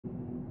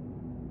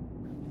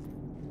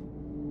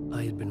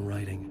I had been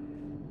writing.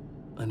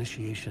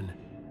 Initiation.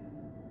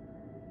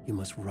 You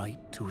must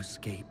write to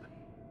escape.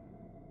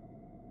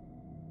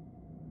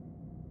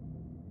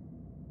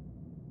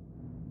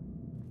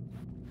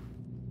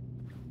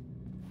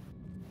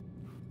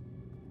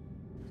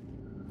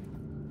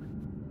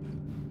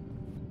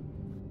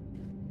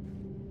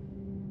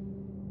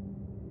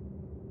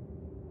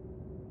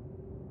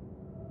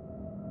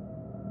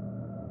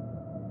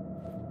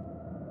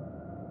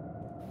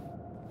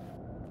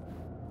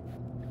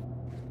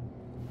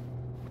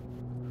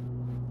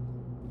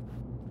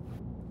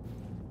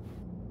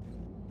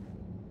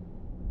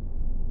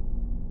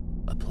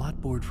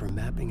 Board for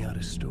mapping out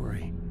a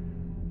story.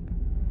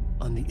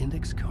 On the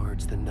index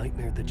cards, the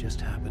nightmare that just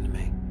happened to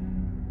me.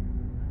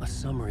 A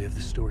summary of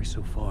the story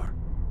so far.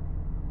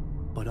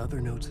 But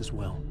other notes as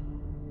well.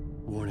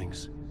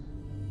 Warnings.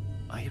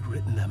 I had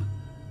written them.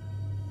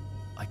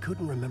 I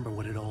couldn't remember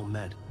what it all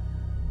meant.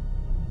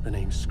 The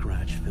name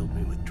Scratch filled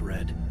me with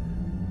dread.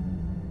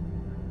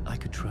 I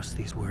could trust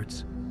these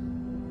words.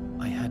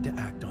 I had to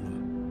act on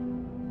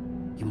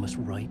them. You must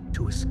write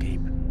to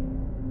escape.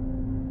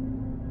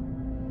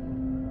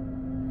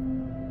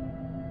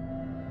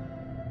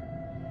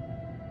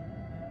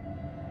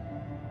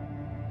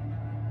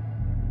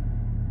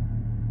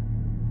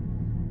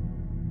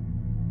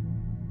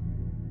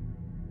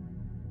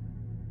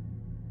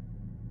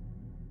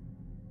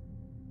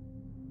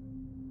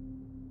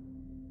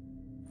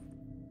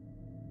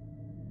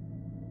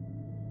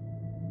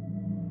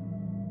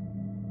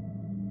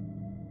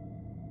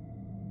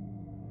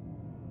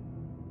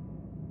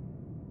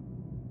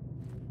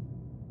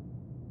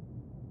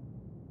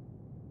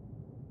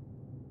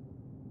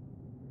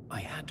 I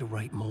had to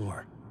write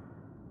more.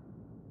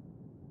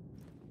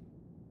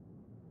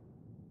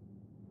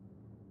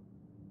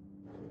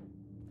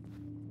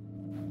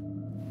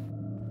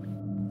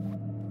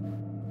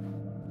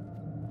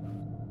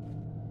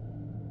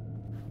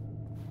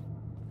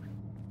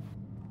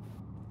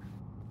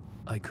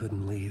 I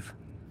couldn't leave.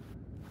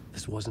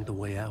 This wasn't the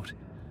way out.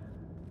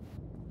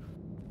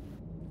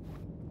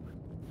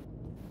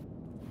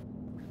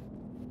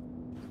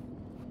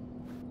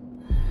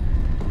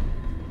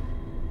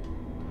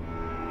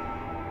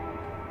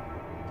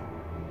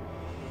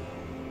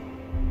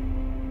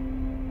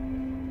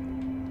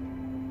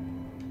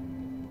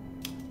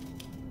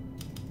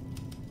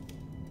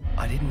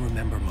 I didn't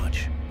remember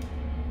much,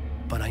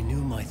 but I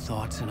knew my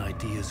thoughts and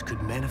ideas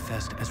could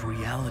manifest as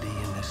reality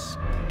in this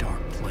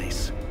dark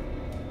place.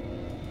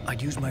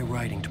 I'd use my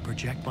writing to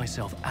project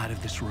myself out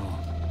of this room,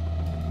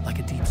 like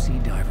a deep-sea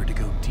diver to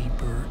go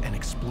deeper and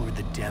explore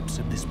the depths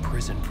of this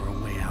prison for a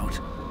way out.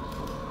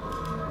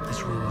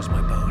 This room was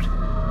my boat.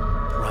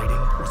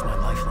 Writing was my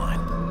lifeline.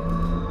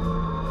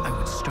 I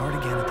would start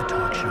again at the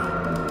talk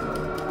show.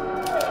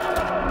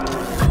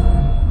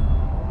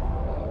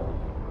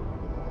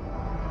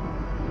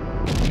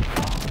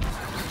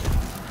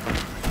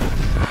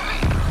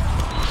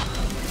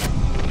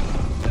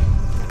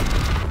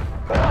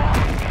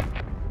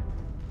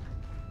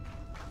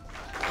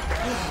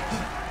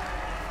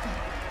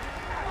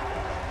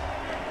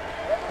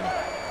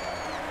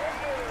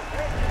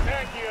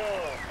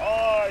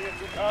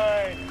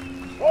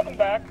 Welcome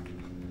back.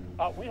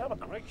 We have a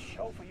great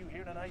show for you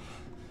here tonight.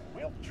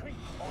 Real treat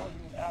for all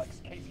you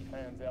Alex Casey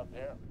fans out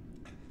there.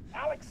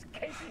 Alex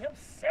Casey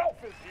himself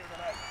is here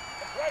tonight.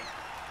 That's right.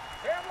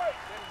 Sam Lake,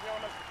 ladies and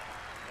gentlemen.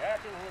 The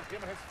actor who has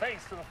given his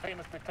face to the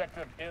famous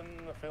detective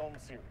in the film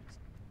series.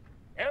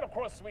 And of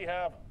course, we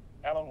have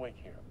Alan Wake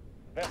here.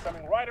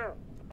 Best-selling writer,